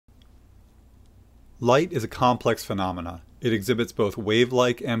Light is a complex phenomena. It exhibits both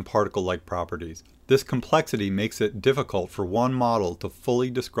wave-like and particle-like properties. This complexity makes it difficult for one model to fully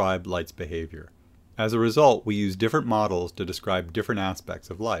describe light's behavior. As a result, we use different models to describe different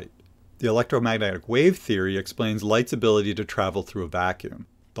aspects of light. The electromagnetic wave theory explains light's ability to travel through a vacuum.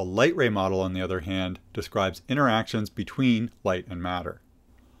 The light ray model, on the other hand, describes interactions between light and matter.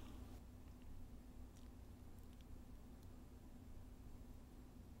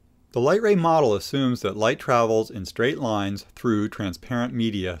 The light ray model assumes that light travels in straight lines through transparent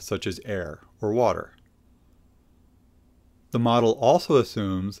media such as air or water. The model also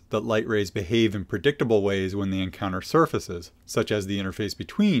assumes that light rays behave in predictable ways when they encounter surfaces, such as the interface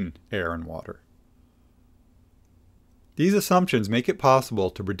between air and water. These assumptions make it possible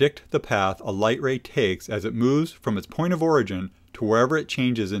to predict the path a light ray takes as it moves from its point of origin to wherever it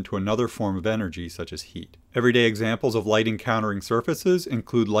changes into another form of energy, such as heat. Everyday examples of light encountering surfaces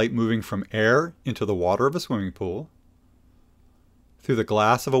include light moving from air into the water of a swimming pool, through the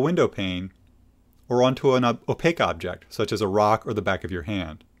glass of a window pane, or onto an opaque object, such as a rock or the back of your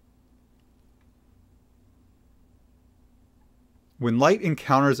hand. When light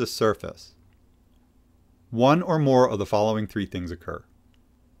encounters a surface, one or more of the following three things occur.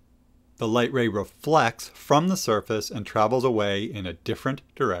 The light ray reflects from the surface and travels away in a different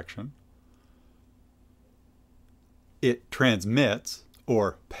direction. It transmits,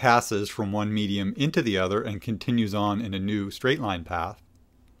 or passes from one medium into the other and continues on in a new straight line path.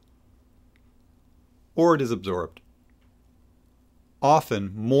 Or it is absorbed.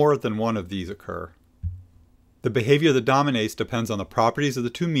 Often, more than one of these occur. The behavior that dominates depends on the properties of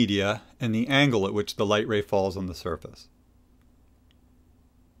the two media and the angle at which the light ray falls on the surface.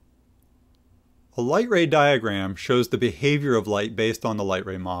 A light ray diagram shows the behavior of light based on the light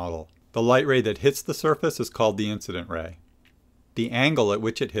ray model. The light ray that hits the surface is called the incident ray. The angle at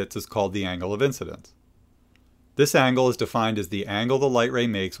which it hits is called the angle of incidence. This angle is defined as the angle the light ray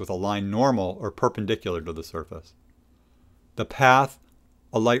makes with a line normal or perpendicular to the surface. The path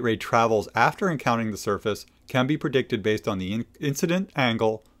a light ray travels after encountering the surface can be predicted based on the incident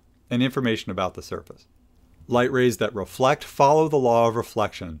angle and information about the surface. Light rays that reflect follow the law of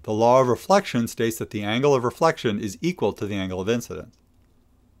reflection. The law of reflection states that the angle of reflection is equal to the angle of incidence.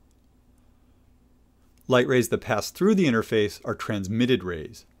 Light rays that pass through the interface are transmitted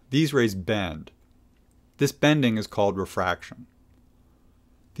rays. These rays bend. This bending is called refraction.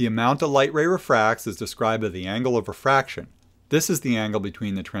 The amount a light ray refracts is described as the angle of refraction. This is the angle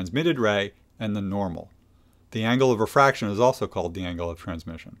between the transmitted ray and the normal. The angle of refraction is also called the angle of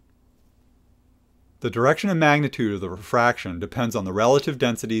transmission. The direction and magnitude of the refraction depends on the relative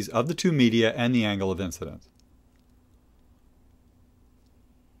densities of the two media and the angle of incidence.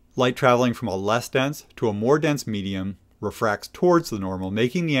 Light traveling from a less dense to a more dense medium refracts towards the normal,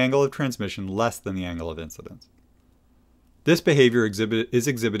 making the angle of transmission less than the angle of incidence. This behavior is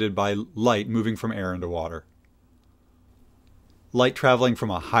exhibited by light moving from air into water. Light traveling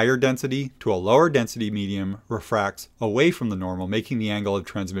from a higher density to a lower density medium refracts away from the normal, making the angle of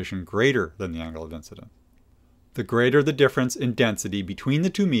transmission greater than the angle of incidence. The greater the difference in density between the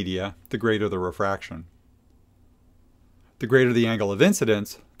two media, the greater the refraction. The greater the angle of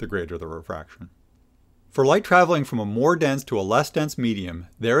incidence, the greater the refraction. For light traveling from a more dense to a less dense medium,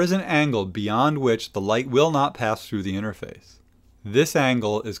 there is an angle beyond which the light will not pass through the interface. This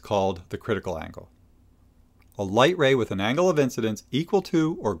angle is called the critical angle. A light ray with an angle of incidence equal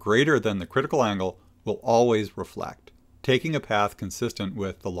to or greater than the critical angle will always reflect, taking a path consistent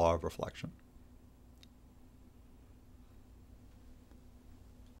with the law of reflection.